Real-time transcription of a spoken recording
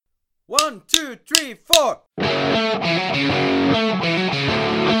1, 2, 3, 4.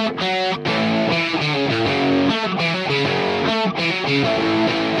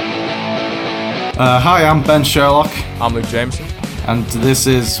 Hi, I'm Ben Sherlock, I'm Luke Jameson. and this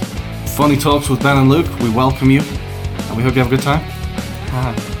is Funny Talks with Ben and Luke. We welcome you, and we hope you have a good time.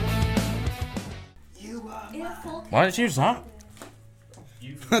 Why did you use that?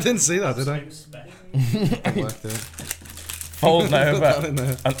 I didn't see that, did I? Folding over that in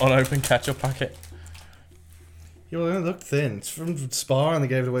there. an unopened ketchup packet. Yeah, well, it looked thin. It's from Spar, and they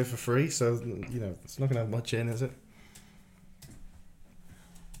gave it away for free, so, it's not going to have much in, is it?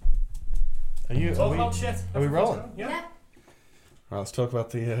 Are we rolling? Yeah. Right, let's talk about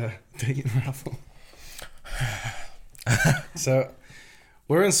the dating raffle. So,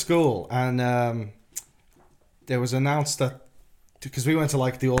 we're in school, and there was announced that, because we went to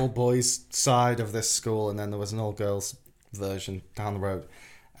like the all boys side of this school, and then there was an all girls version down the road,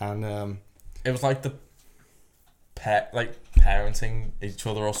 and It was like the parenting each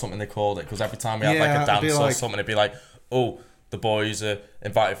other or something they called it, because every time we had Yeah, like a it'd be dance or like- something, it'd be like, oh, the boys are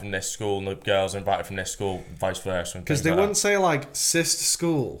invited from this school and the girls are invited from this school, and vice versa. because they wouldn't say like sister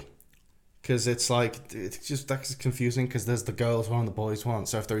school, because it's like it's just that's confusing, because there's the girls one and the boys one,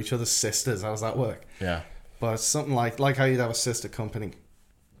 so if they're each other's sisters, how does that work? Yeah. But it's something like how you'd have a sister company.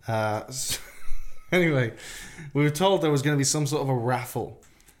 Anyway, we were told there was going to be some sort of a raffle.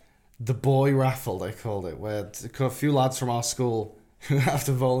 The boy raffle, they called it, where a few lads from our school who have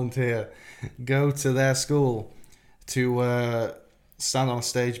to volunteer go to their school to stand on a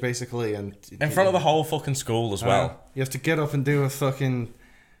stage, basically. And In front of the whole fucking school as well. You have to get up and do a fucking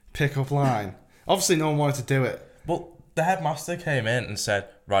pick-up line. Obviously, no one wanted to do it. Well, the headmaster came in and said,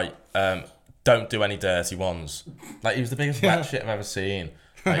 right, don't do any dirty ones. Like, he was the biggest wet shit I've ever seen.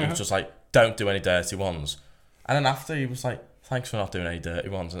 Like, he was just like, don't do any dirty ones. And then after, he was like, thanks for not doing any dirty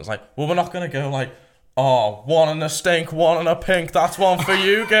ones. And it's like, well, we're not going to go like, oh, one in a stink, one in a pink, that's one for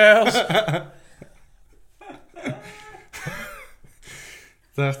you, girls.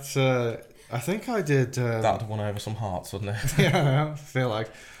 That, I think I did... That'd won over some hearts, wouldn't it? Yeah, I feel like,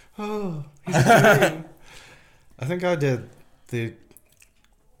 oh, he's a dream. I think I did the...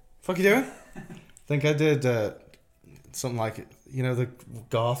 Fuck you doing? I think I did something like, the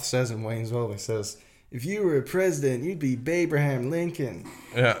Garth says in Wayne's World, he says, if you were a president, you'd be Abraham Lincoln.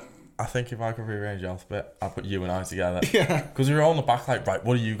 Yeah. I think if I could rearrange the alphabet, I'd put you and I together. Yeah. Because we were all in the back like, right,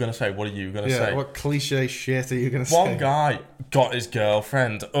 what are you going to say? What are you going to Yeah, say? what cliche shit are you going to say? One guy got his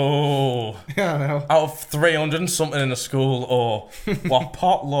girlfriend. Oh. Yeah, I know. Out of 300 and something in the school. Oh. What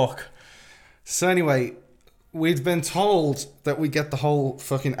potluck. So anyway, we'd been told that we get the whole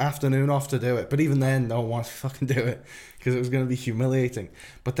fucking afternoon off to do it. But even then, no one wanted to fucking do it. Because it was going to be humiliating.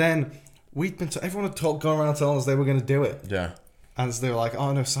 But then, everyone had gone around telling us they were going to do it. Yeah. And so they were like,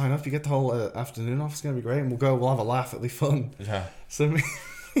 oh no, sign up, you get the whole afternoon off, it's going to be great. And we'll have a laugh, it'll be fun. Yeah. So me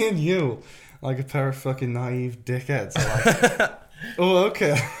and you, like a pair of fucking naive dickheads, are like, oh,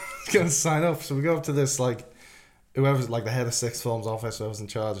 okay, going to sign up. So we go up to this, like, whoever's, like, the head of sixth form's office, whoever's in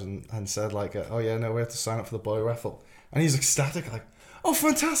charge, and said, like, oh yeah, no, we have to sign up for the boy raffle. And he's ecstatic, like, oh,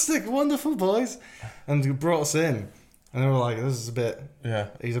 fantastic, wonderful, boys. And he brought us in. And they were like, this is a bit... Yeah.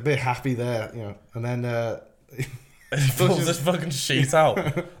 He's a bit happy there, And then... He pulls this fucking sheet out.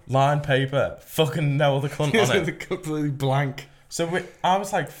 Line paper. Fucking no other cunt on it. completely blank. So I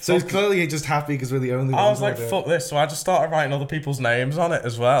was like... So he's fuck- clearly just happy because we're the only ones. I was like, who do it. fuck this. So I just started writing other people's names on it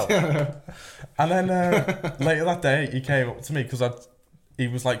as well. And then later that day, he came up to me because he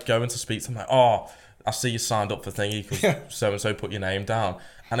was like going to speak to me. Like, oh, I see you signed up for thingy because so-and-so put your name down.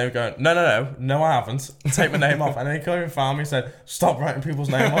 And they were going, no, I haven't. Take my name off. And then he came and found me and said, stop writing people's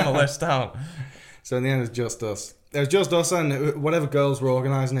name on the list down. So in the end, it was just us. It was just us and whatever girls were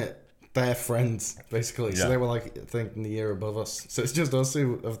organising it, their friends, basically. So Yeah. they were like, I think, in the year above us. So it's just us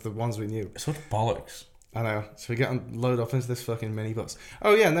who of the ones we knew. It's sort of bollocks. I know. So we get on, load up into this fucking minibus.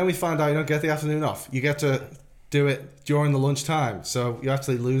 Oh yeah, and then we find out you don't get the afternoon off. You get to do it during the lunchtime. So you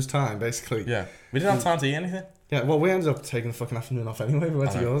actually lose time, basically. Yeah. We didn't have time to eat anything. Yeah, well, we ended up taking the fucking afternoon off anyway. We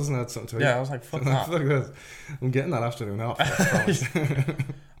went to yours and had something to eat. Yeah, I was like, fuck that. Fuck this. I'm getting that afternoon off. I promise.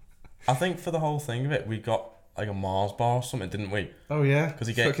 I think for the whole thing of it, we got like a Mars bar or something, didn't we? Oh yeah, Because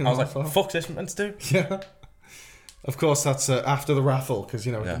he gave. Fucking I was like, awful. fuck this, meant to do. Yeah. Of course, that's after the raffle because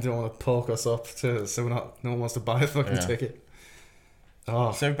we Yeah. don't want to pork us up so no one wants to buy a fucking Yeah. ticket.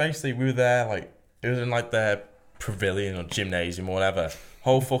 Oh, So basically, we were there, like, it was in like their pavilion or gymnasium or whatever.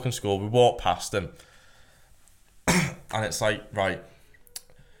 Whole fucking school. We walked past them. And it's like, right,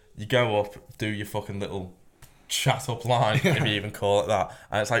 you go up, do your fucking little chat up line, if you even call it that.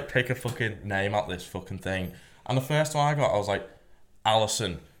 And it's like, pick a fucking name out this fucking thing. And the first one I got, I was like,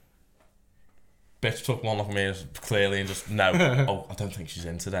 Alison. bitch took one look at me clearly and just, no, oh, I don't think she's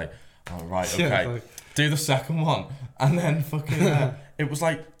in today. I'm like, right, okay. Yeah, like, Do the second one. And then fucking, it was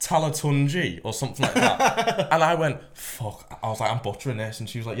like Talatunji or something like that. And I went, fuck. I was like, I'm butchering this. And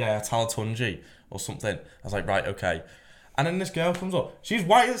she was like, yeah, Talatunji or something. I was like, right, okay. And then this girl comes up. She's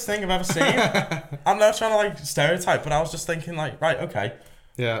whitest thing I've ever seen. I'm not trying to like stereotype, but I was just thinking like, right, okay.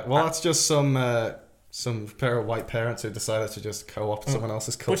 yeah, well, that's just some pair of white parents who decided to just co-opt someone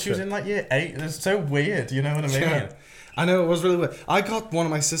else's culture. But she was in like year 8. It's so weird, you know what I mean? Yeah. I know, it was really weird. I got one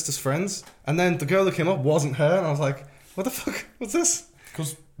of my sister's friends, and then the girl that came up wasn't her, and I was like, what the fuck? What's this?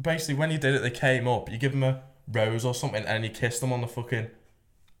 Because basically when you did it, they came up, you give them a rose or something, and you kissed them on the fucking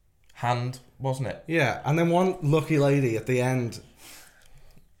hand, wasn't it? Yeah, and then one lucky lady at the end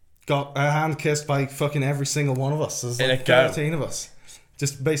got her hand kissed by fucking every single one of us. There's In like a go. 13 of us.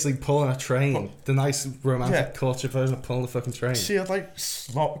 Just basically pulling a train. The nice romantic culture version of pulling the fucking train. She had like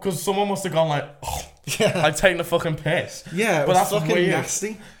slop, because someone must have gone like, oh, Yeah. like taking the fucking piss. Yeah, it But was that's fucking weird.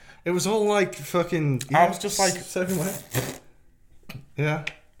 nasty. It was all like fucking... I was just like- soaking wet. Yeah.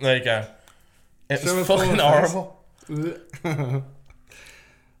 There you go. It Someone was fucking pulling a horrible.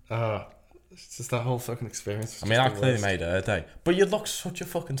 It's just that whole fucking experience. I mean, I clearly made her day. But you'd look such a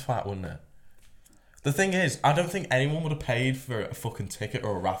fucking twat, wouldn't it? The thing is, I don't think anyone would have paid for a fucking ticket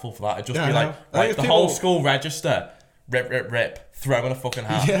or a raffle for that. It'd just Yeah, be I like, know. I right, think the people- whole school register, rip, throw in a fucking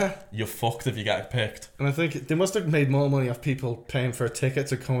hat. Yeah. You're fucked if you get picked. And I think they must have made more money off people paying for a ticket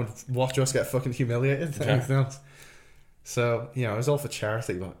to come and watch us get fucking humiliated than Yeah. anything else. So, you know, it was all for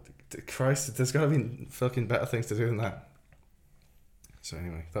charity, but Christ, there's got to be fucking better things to do than that. So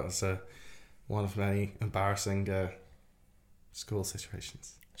anyway, that was one of many embarrassing school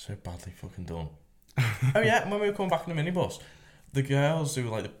situations. So badly fucking done. Oh yeah, and when we were coming back in the minibus, the girls who were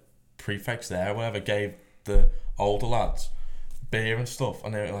like the prefects there or whatever gave the older lads beer and stuff,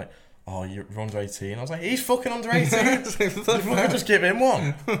 and they were like, oh, you're under 18. I was like, he's fucking under 18. You fucking just give him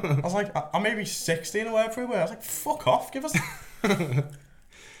one. I was like, I'm maybe 16 or whatever we were. I was like, fuck off, give us...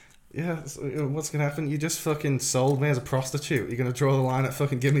 Yeah, so, what's going to happen? You just fucking sold me as a prostitute. You're going to draw the line at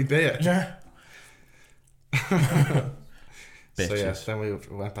fucking give me beer. Yeah. So yeah, Bitches. then we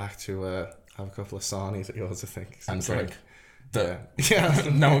went back to have a couple of sarnies at yours, I think. And drink. Yeah. Yeah.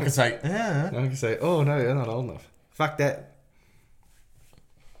 No one could say, yeah. No one can say, oh no, you're not old enough. In fact, that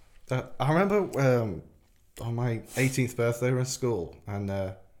I remember on my 18th birthday we were in school and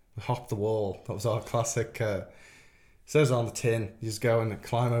we hopped the wall. That was our classic. It says on the tin, you just go and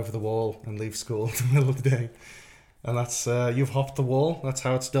climb over the wall and leave school in the middle of the day. And that's you've hopped the wall. That's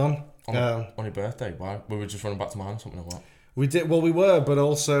how it's done. On your birthday? Why? We were just running back to mine or something or what? We did. Well, we were, but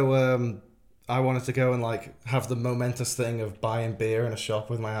also I wanted to go and like have the momentous thing of buying beer in a shop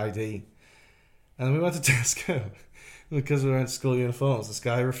with my ID, and then we went to Tesco because we were in school uniforms. This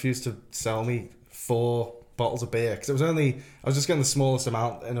guy refused to sell me 4 bottles of beer because it was only I was just getting the smallest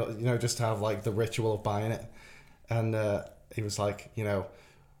amount, and you know, just to have like the ritual of buying it. And he was like, you know,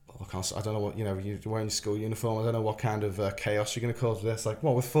 oh, I don't know what, you know, you're wearing your school uniform. I don't know what kind of chaos you're going to cause with this. Like,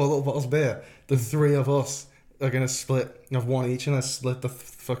 what, with 4 little bottles of beer? The 3 of us are going to split, have 1 each, and then split the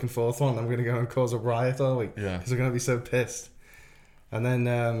fucking 4th one. And we're going to go and cause a riot, are we? Yeah. Because we're going to be so pissed. And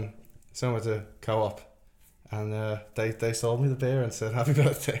then someone went to co-op, and they sold me the beer and said, happy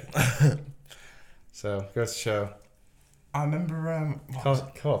birthday. So, goes to show. I remember,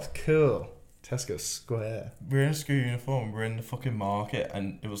 Co-op's cool. Tesco Square. we were in a school uniform, we were in the fucking market,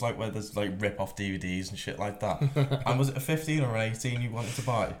 and it was like where there's like rip-off DVDs and shit like that. And was it a 15 or an 18 you wanted to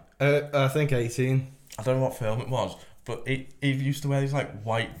buy? I think 18. I don't know what film it was, but he used to wear these like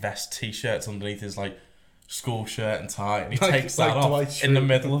white vest t-shirts underneath his like school shirt and tie, and he Like- takes that like Dwight off in the Schrute.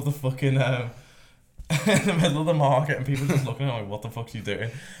 middle of the fucking in the middle of the market, and people just looking at him like, what the fuck's you doing?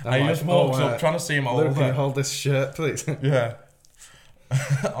 And he like, just walks "Oh, up trying to see him Luke, can you older. hold this shirt, please? Yeah.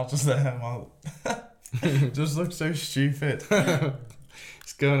 I'll just let him out. Just look so stupid.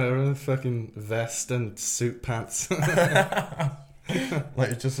 He's going over the fucking vest and suit pants.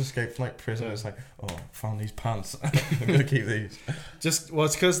 Like it just escaped from like prison. It's like, oh, found these pants. I'm gonna keep these. Just, well,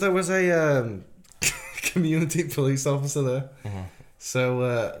 it's because there was a community police officer there. Uh-huh.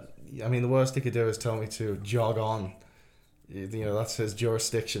 So, I mean, the worst he could do is tell me to jog on. You know, that's his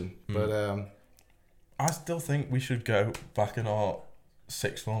jurisdiction. But, I still think we should go back in our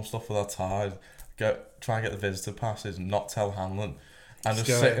sixth form stuff with our ties. Go try and get the visitor passes and not tell Hanlon. And just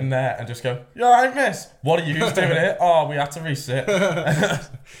go sit in. in there and just go, you alright, miss? What are you doing here? Oh, we had to resit.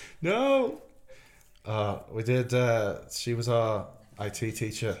 no! We did, she was our IT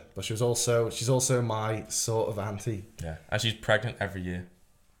teacher, but she's also my sort of auntie. Yeah, and she's pregnant every year.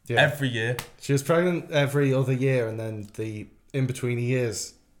 Yeah. Every year. She was pregnant every other year, and then the in between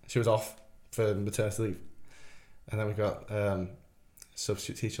years, she was off for maternity leave. And then we got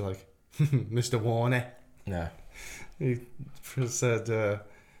substitute teacher like Mr. Warner. Yeah. He said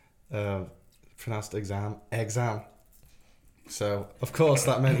pronounced exam. So of course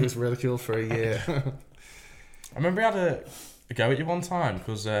that meant he was ridiculed for a year. I remember he had a go at you one time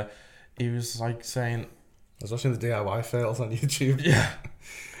because he was like saying, I was watching the DIY fails on YouTube. yeah,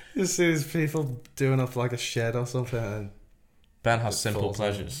 You see these people doing up like a shed or something, and Ben has it simple falls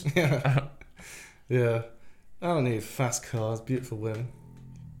down. pleasures. Yeah, yeah. I don't need fast cars, beautiful women.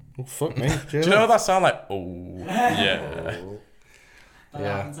 Well, fuck me. Do you know what that sound like? Oh, yeah. That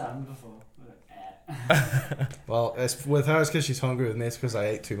Yeah. hasn't happened before. But, Well, it's with her. It's because she's hungry. With me, it's because I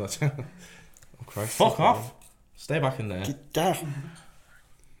ate too much. Oh Christ! Fuck off. Stay back in there. Get down.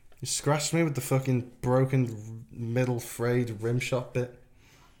 You scratched me with the fucking broken middle frayed rim shot bit.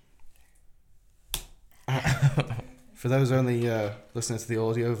 For those only listening to the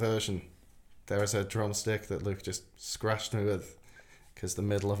audio version, there is a drumstick that Luke just scratched me with because the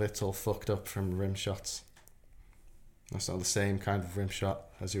middle of it's all fucked up from rim shots. That's not the same kind of rim shot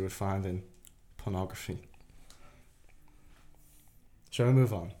as you would find in pornography. Shall we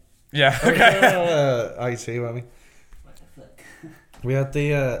move on? Yeah, okay. IT, weren't we? like a flick. We had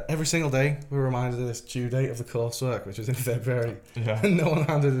the every single day we were reminded of this due date of the coursework, which was in February, Yeah. and no one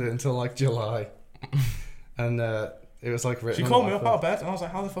handed it until like July, and it was like written. She on called the me up whiteboard. out of bed and I was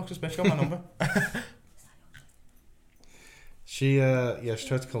like, how the fuck does bitch got my number? She she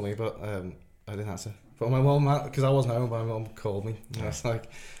tried to call me, but I didn't answer. But my mum, because I wasn't home, my mum called me, and I was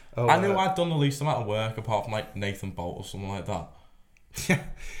like, "Oh, I knew I'd done the least amount of work apart from like Nathan Bolt or something like that. Yeah.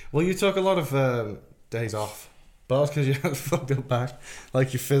 Well, you took a lot of days off, but that's because you had a fucked up back.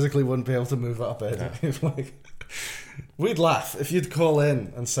 Like you physically wouldn't be able to move out of bed. Yeah. It's like we'd laugh if you'd call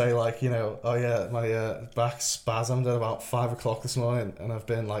in and say like, you know, oh yeah, my back spasmed at about 5 o'clock this morning, and I've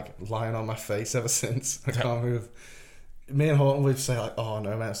been like lying on my face ever since. I can't move. Me and Horton would say like, oh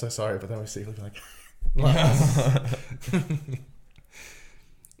no man, I'm so sorry, but then we see like.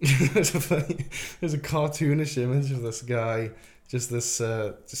 There's a cartoonish image of this guy, just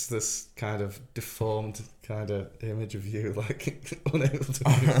this kind of deformed kind of image of you, like unable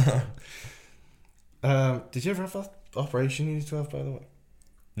to move. Did you ever have that operation you need to have, by the way?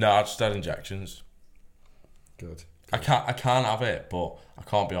 No, I just had injections. Good. I can't have it, but I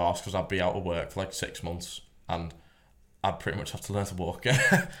can't be arsed because I'd be out of work for like 6 months and I'd pretty much have to learn to walk.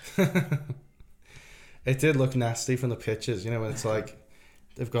 It did look nasty from the pictures, you know, when it's like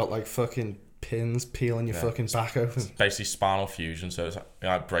they've got like fucking pins peeling your fucking back open. Basically spinal fusion, so it's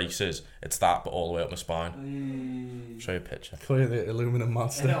like braces. It's that, but all the way up my spine. Show you a picture. Clear the aluminum I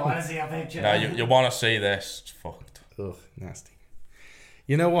monster. don't want to see a picture. No, you want to see this? It's fucked. Ugh, nasty.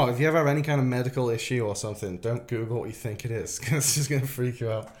 You know what? If you ever have any kind of medical issue or something, don't Google what you think it is, because it's just going to freak you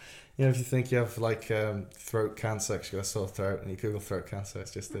out. You know, if you think you have like throat cancer, because you got a sore throat, and you Google throat cancer,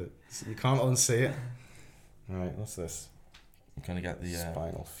 it's just that you can't unsee it. All right, what's this? I'm gonna get the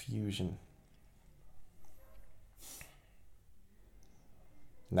Spinal fusion.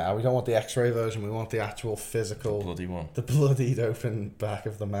 No, we don't want the X-ray version. We want the actual physical, bloody one. the bloodied open back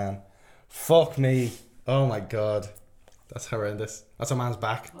of the man. Fuck me! Oh my god, that's horrendous. That's a man's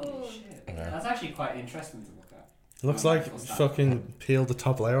back. Oh shit. Yeah. That's actually quite interesting to look at. It looks Oh, like what's that? fucking peeled the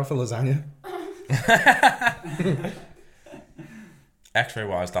top layer off a lasagna. X-ray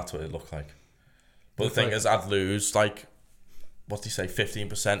wise, that's what it looked like. But Looks the thing like- is, I'd lose like, what do you say,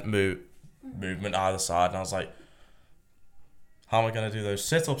 15% movement either side, and I was like, how am I gonna do those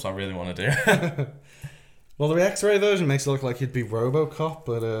sit-ups I really want to do? Well, the X-ray version makes it look like he'd be RoboCop,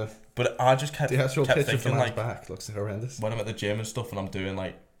 but But I just kept the actual picture of the thinking man's like, back looks horrendous. when I'm at the gym and stuff and I'm doing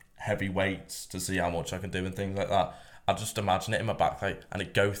like heavy weights to see how much I can do and things like that, I just imagine it in my back like, and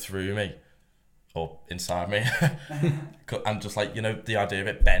it go through me or inside me and just like, you know, the idea of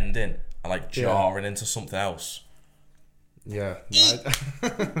it bending and like jarring into something else. Yeah,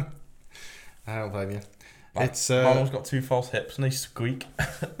 no, I don't blame you. Like, It's my mum's got 2 false hips and they squeak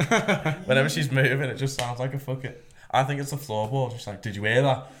whenever she's moving. It just sounds like a fucking, I think it's the floorboard. She's like, did you hear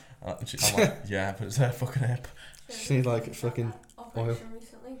that? And I'm like, yeah, but it's her fucking hip. She need like fucking operation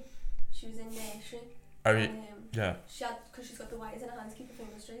recently. She was in nursery. Oh And, yeah. she had, because she's got the wires in her hand to keep her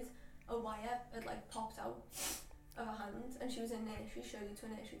fingers straight, a wire had like popped out of her hand, and she was in nursery, showed it to a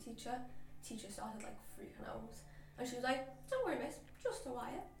nursery teacher. Teacher started like freaking out, and she was like, "Don't worry, miss, just a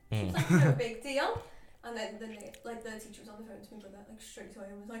wire." She was like, "No big deal." And then the teacher was on the phone to my brother like straight away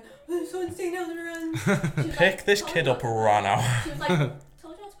and was like, "Oh, someone's taking out her hand." She was Pick like, this "Told kid you up not to right panic." now. She was like,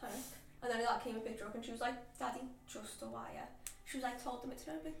 "Told you not to panic." And then that came a picture up, and she was like, "Daddy, just a wire." She was like, "Told them it's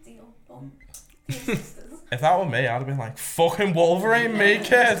no big deal, but the sisters." If that were me, I'd have been like, fucking Wolverine, me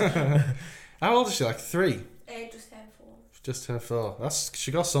kid. How old is she? Like 3? Just turned 4. Just her 4.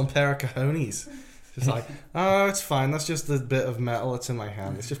 She got some pair of cojones. She's like, oh, it's fine. That's just the bit of metal that's in my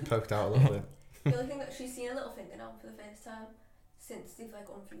hand. It's just poked out a little bit. The only thing that she's seen a little finger now for the first time since they've like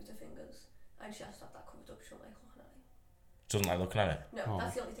unfused her fingers, and she has to have that covered up. She don't like looking at it. Doesn't like looking at it. No, Oh.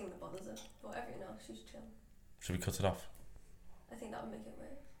 that's the only thing that bothers her. But everything else, she's chill. Should we cut it off? I think that would make it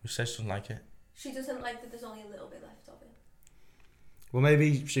worse. We say she doesn't like it. She doesn't like that there's only a little bit left of it. Well,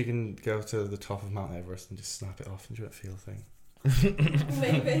 maybe she can go to the top of Mount Everest and just snap it off and do it feel thing.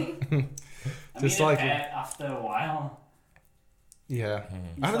 Maybe. Just I mean, like- after a while. Yeah.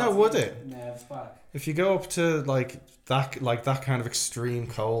 Mm. I don't know, would it? Nerves back. If you go up to like that kind of extreme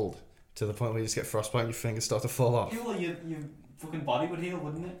cold to the point where you just get frostbite and your fingers start to fall off. Yeah, well, your fucking body would heal,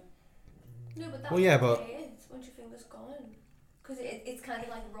 wouldn't it? No, but that Well, yeah, would but- hurt once your finger's gone. Because it's kind of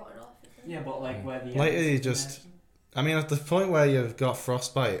like rotten off, isn't it? Yeah, but like where the Later ends you and just- everything. I mean, at the point where you've got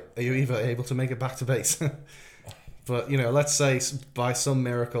frostbite, are you either able to make it back to base? But, you know, let's say by some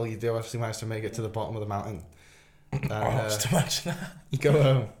miracle you do actually manage to make it to the bottom of the mountain. And Just imagine that. you go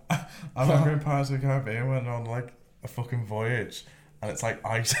home. I remember in Pirates of the Caribbean when on like a fucking voyage, and it's like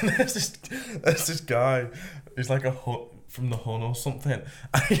ice, and there's this guy who's like a hut from the Hun or something,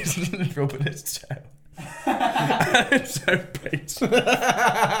 and he's rubbing his tail. And it's so painful.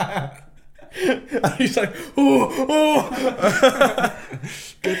 And he's like, oh,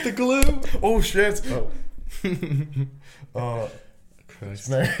 Get the glue! oh shit. Oh. Oh, Christ.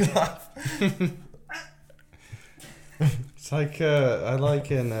 made me laugh. It's like, I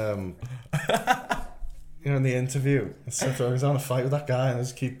like in, you know, in the interview, Seth Rogen's on a fight with that guy and they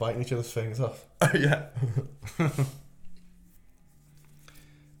just keep biting each other's fingers off. Oh yeah.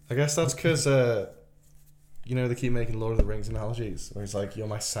 I guess that's because, you know, they keep making Lord of the Rings analogies where he's like, you're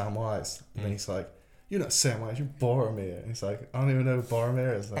my Samwise. And then he's like, you're not Samwise, you're Boromir. And he's like, I don't even know who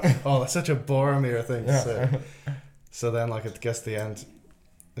Boromir is. Like, oh, that's such a Boromir thing to say. So then, like, I guess the end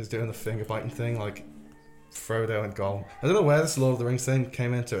is doing the finger biting thing, like Frodo and Gollum. I don't know where this Lord of the Rings thing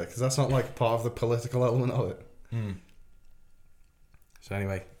came into it, because that's not, like, part of the political element of it. Mm. So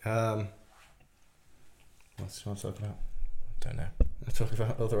anyway, what do you want to talk about? Don't know. I'll talk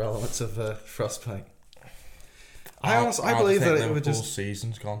about other elements of Frostbite. I How honestly, do I you believe think that it would Liverpool's just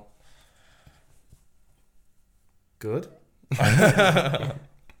season's gone. good. I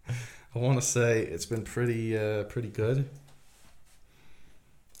want to say it's been pretty good.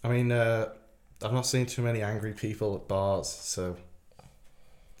 I mean, I've not seen too many angry people at bars, so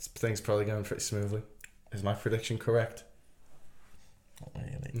things probably going pretty smoothly. Is my prediction correct? Not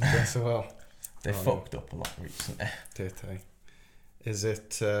really. I guess so. Well, They Oh, fucked up a lot recently. did they? Is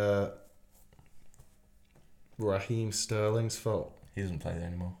it Raheem Sterling's fault? He doesn't play there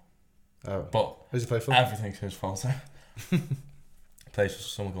anymore. Oh, But who's he play for? everything's his fault. Plays for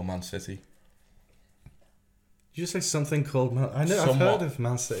someone called Man City. Did you just say something called Man? I know. I've Somewhat. heard of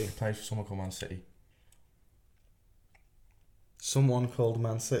Man City. He plays for someone called Man City. Someone called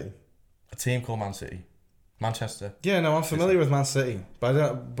Man City. A team called Man City. Manchester. Yeah, no, I'm familiar with Man City, but I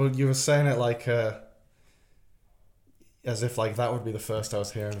don't. But you were saying it like as if like that would be the first I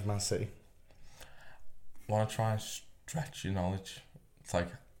was hearing of Man City. Want to try and stretch your knowledge? It's like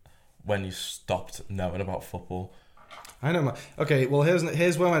when you stopped knowing about football. I know. Okay, well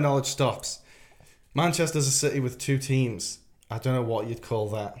here's where my knowledge stops. Manchester's a city with 2 teams. I don't know what you'd call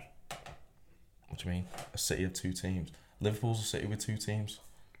that. What do you mean? A city of 2 teams. Liverpool's a city with 2 teams.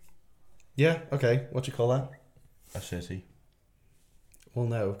 Yeah. Okay. What do you call that? A city. Well,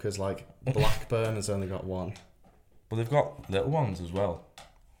 no, because like Blackburn has only got 1. But they've got little ones as well.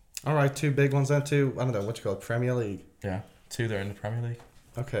 All right, 2 big ones then. 2. I don't know what you call it. Premier League. Yeah. 2 that are in the Premier League.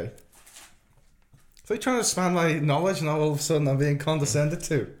 Okay. So you're trying to expand my knowledge, and all of a sudden I'm being condescended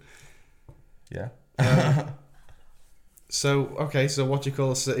to. Yeah. So okay, so what do you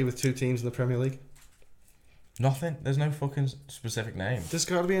call a city with 2 teams in the Premier League? Nothing. There's no fucking specific name. There's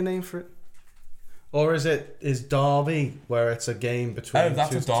got to be a name for it. Or is Derby where it's a game between? Oh,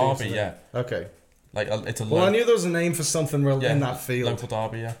 that's 2 a teams derby, and yeah. then- Okay. Like it's a Well, I knew there was a name for something in that field. Local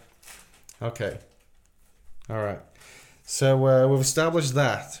derby, yeah. Okay. All right. So we've established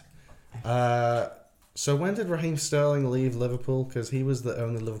that. So when did Raheem Sterling leave Liverpool? Because he was the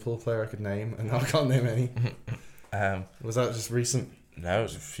only Liverpool player I could name, and now I can't name any. Was that just recent? No, it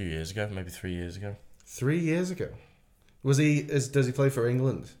was a few years ago, maybe 3 years ago. 3 years ago. Does he play for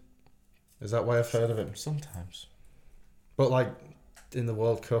England? Is that why I've heard of him? Sometimes. But like in the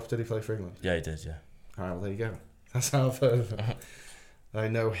World Cup, did he play for England? Yeah, he did, yeah. All right, well there you go. That's how I've heard of him. I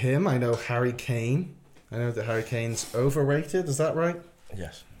know him. I know Harry Kane. I know that Harry Kane's overrated. Is that right?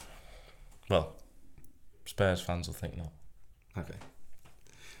 Yes. Well, Spurs fans will think not. Okay.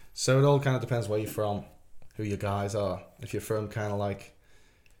 So it all kind of depends where you're from, who your guys are. If you're from kind of like,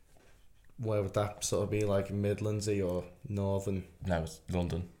 where would that sort of be, like Midlandsy or Northern? No, it's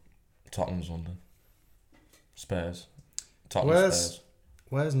London. Tottenham's London. Spurs. Tottenham Spurs.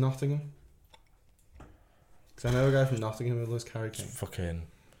 Where's Nottingham? Because I know a guy from Nottingham who loves Harry Kane. It's fucking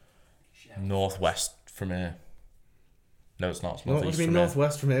northwest from here. No, it's not. It's What northeast do you mean from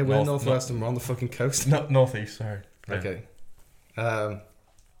northwest from here? We're North- northwest and we're on the fucking coast. here. No, northeast, sorry. Yeah. Okay.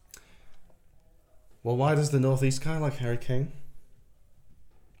 Well, why does the northeast guy like Harry Kane?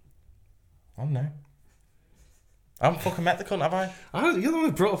 I don't know. I haven't fucking met the cunt, have I? You're the one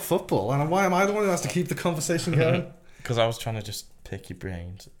who brought up football, and why am I the one who has to keep the conversation going? Because I was trying to just pick your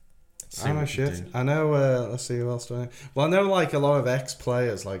brains. See I know what you shit. do. I know. Let's see who else do I know. Well, I know like a lot of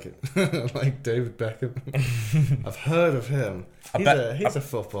ex-players, like like David Beckham. I've heard of him. He's a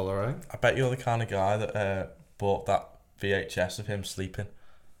footballer, right? I bet you're the kind of guy that bought that VHS of him sleeping.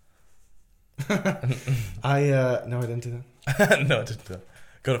 No, I didn't do that. No, I didn't do it.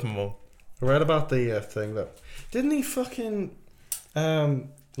 Got it from mum. I read about the thing that didn't he fucking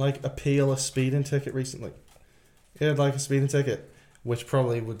like appeal a speeding ticket recently? He had like a speeding ticket, which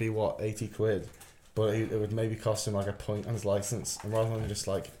probably would be what, 80 quid, but it would maybe cost him like a point on his license, and rather than just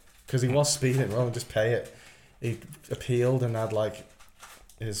like, because he was speeding, rather than just pay it, he appealed and had like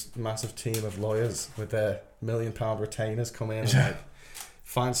his massive team of lawyers with their £1 million retainers come in and like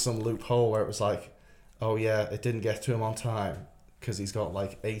find some loophole where it was like, oh yeah, it didn't get to him on time because he's got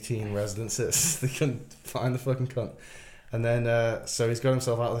like 18 residences. They couldn't find the fucking cunt. And then, so he's got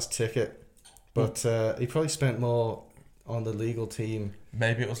himself out of this ticket. But he probably spent more on the legal team.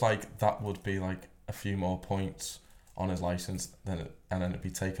 Maybe it was like, that would be like a few more points on his license and then it'd be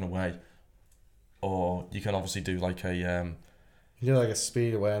taken away. Or you can obviously do like a... You know, like a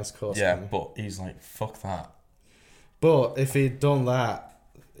speed awareness course. yeah, Kind of. but he's like, fuck that. But if he'd done that,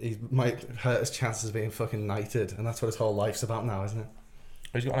 he might hurt his chances of being fucking knighted. And that's what his whole life's about now, isn't it?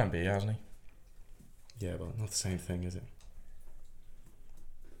 He's got an MBA, hasn't he? Yeah, but not the same thing, is it?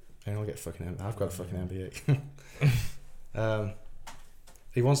 I don't get fucking I've got a fucking MBA.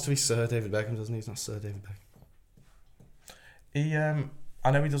 He wants to be Sir David Beckham, doesn't he? He's not Sir David Beckham. He,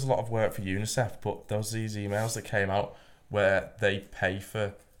 I know he does a lot of work for UNICEF, but there was these emails that came out where they pay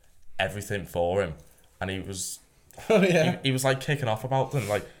for everything for him, and he was, Oh yeah. he was like kicking off about them,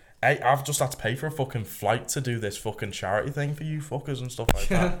 like, hey, I've just had to pay for a fucking flight to do this fucking charity thing for you fuckers and stuff like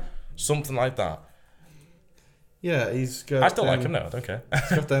that, something like that. Yeah, he's got. I still like him now. I don't care.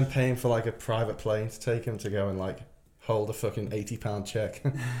 He's got them paying for like a private plane to take him to go and like hold a fucking £80 check.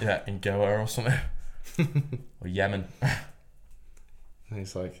 Yeah, in Goa or something, or Yemen. And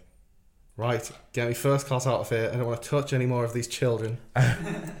he's like, right, get me first class out of here. I don't want to touch any more of these children.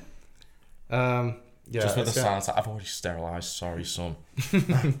 Yeah, Just with the it's got- sounds like, I've already sterilised. Sorry, son.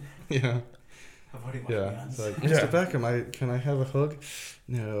 Yeah, I've already washed yeah. my hands. It's like, Yeah. Mr. Beckham, can I have a hug?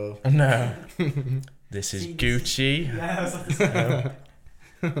 No. No, this is See, Gucci, Yeah, I was about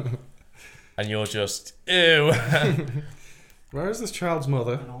to say. and you're just ew. Where is this child's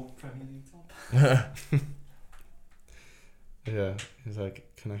mother? An old Premier League top. Yeah, he's like,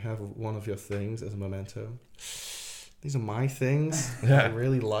 can I have one of your things as a memento? These are my things. Yeah. I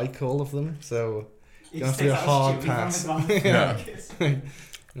really like all of them, so He Gonna have just to be a takes out hard his chewing gum pass. as well. Yeah.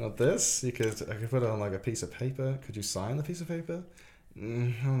 you know this. I could put it on like a piece of paper. Could you sign the piece of paper? I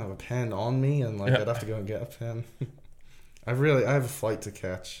don't have a pen on me, and like Yeah. I'd have to go and get a pen. I have a flight to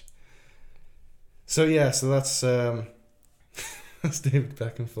catch. So yeah, so that's that's David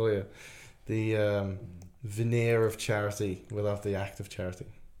Beckham for you. The veneer of charity without the act of charity.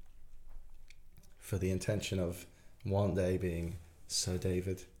 For the intention of one day being Sir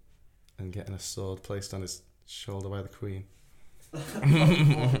David and getting a sword placed on his shoulder by the Queen.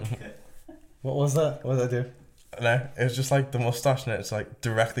 What was that? What did I do? No, it was just like the mustache, and it's like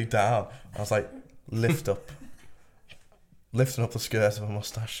directly down. I was like, lifting up the skirt of a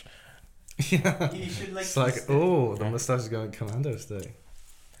mustache. Yeah. You should like. It's like, twist it. oh, the moustache is going Commandos Day.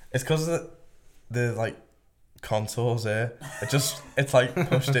 It's because of the like contours here. It's like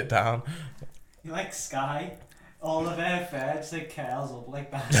pushed it down. You like Sky. All of her hair just like curls up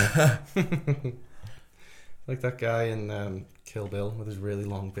like that. Like that guy in Kill Bill with his really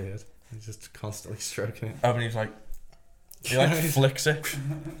long beard. He's just constantly stroking it. I mean, he's like, he like flicks it.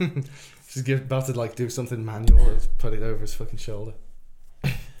 She's about to like do something manual and just put it over his fucking shoulder.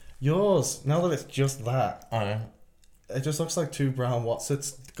 Yours, now that it's just that, I know. it just looks like two brown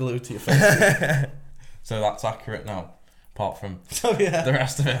Watsits glued to your face. So that's accurate now, apart from Oh yeah. the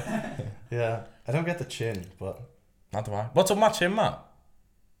rest of it. Yeah. I don't get the chin, but Not do I. What's up my chin, Matt?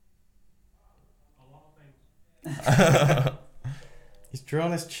 He's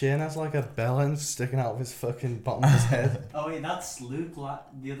drawn his chin as like a bellend sticking out of his fucking bottom of his head. Oh wait, that's Luke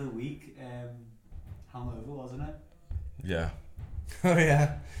the other week. Hangover, wasn't it? Yeah. Oh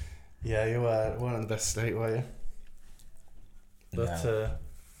yeah. Yeah, you weren't in the best state, were you? But No.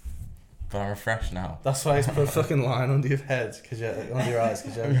 But I'm refreshed now. that's why he's put a fucking line under your head, under your eyes,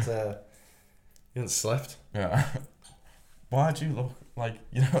 because you haven't slept. Yeah. Why do you look like,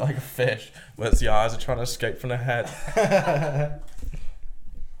 like a fish where the eyes are trying to escape from the head?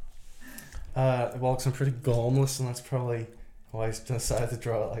 Well, because I'm pretty gormless, and that's probably why he's decided to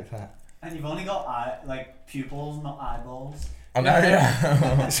draw it like that. And you've only got pupils, not eyeballs. I know,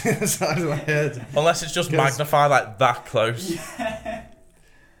 yeah. It's in the side of my head. Unless it's just Because- magnified like that close.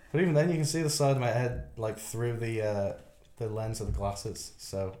 But even then, you can see the side of my head like through the lens of the glasses.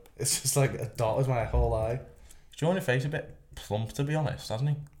 So it's just like a dot is my whole eye. Johnny face a bit plump, to be honest, hasn't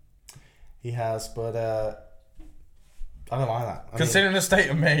he? He has, but I don't mind that. Considering the state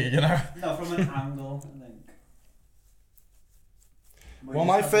of me, No, from an angle, I think. Well,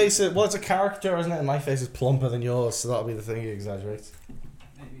 my face is it's a character, isn't it? And my face is plumper than yours, so that'll be the thing you exaggerate.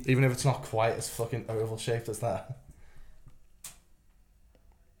 Maybe. Even if it's not quite as fucking oval shaped as that.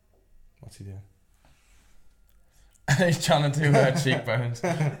 What's he doing? He's trying to do cheekbones.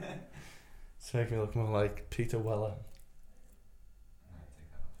 It's making me look more like Peter Weller.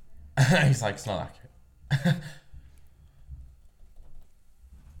 He's like, it's not accurate.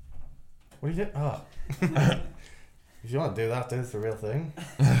 What are you doing? Oh. If you want to do that, do it the real thing.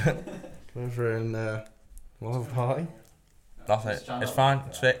 Go over and we'll have a party. That's it. It's fine.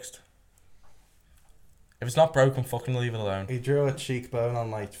 It's fixed. If it's not broken, fucking leave it alone. He drew a cheekbone on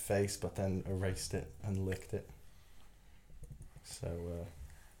my face, but then erased it and licked it. So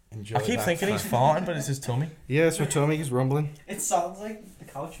enjoy. I keep that thinking he's fact. farting, but it's his tummy. Yeah, it's my tummy. He's rumbling. It sounds like the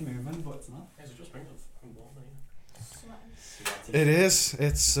couch moving, but it's not. Is it just brings up fucking warm, Sweating. Sweaty. It is.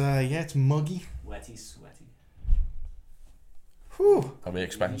 It's it's muggy. Wetty, sweaty. Whew. I'll be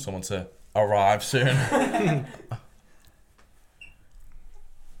expecting someone to arrive soon. Right,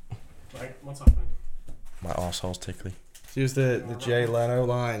 what's happening? My arsehole's tickly. Use the Jay Leno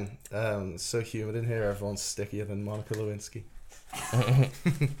line. It's so humid in here. Everyone's stickier than Monica Lewinsky. I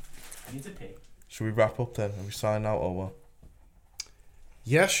need to pee. Should we wrap up then? Are we signing out or what?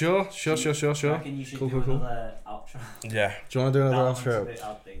 Yeah, sure. I reckon you should Cool, do cool, cool. another outro. Yeah. Do you want to do That another one's a outro? bit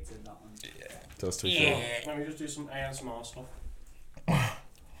outdated, that one. Does too short. Let me just do some ASMR stuff.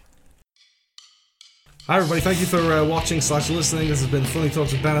 Hi everybody, thank you for watching/listening. This has been Funny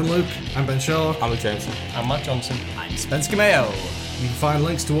Talks with Ben and Luke. I'm Ben Sherlock. I'm a Jameson. I'm Matt Johnson. I'm Spencer Mayo. You can find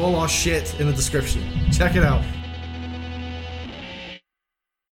links to all our shit in the description. Check it out.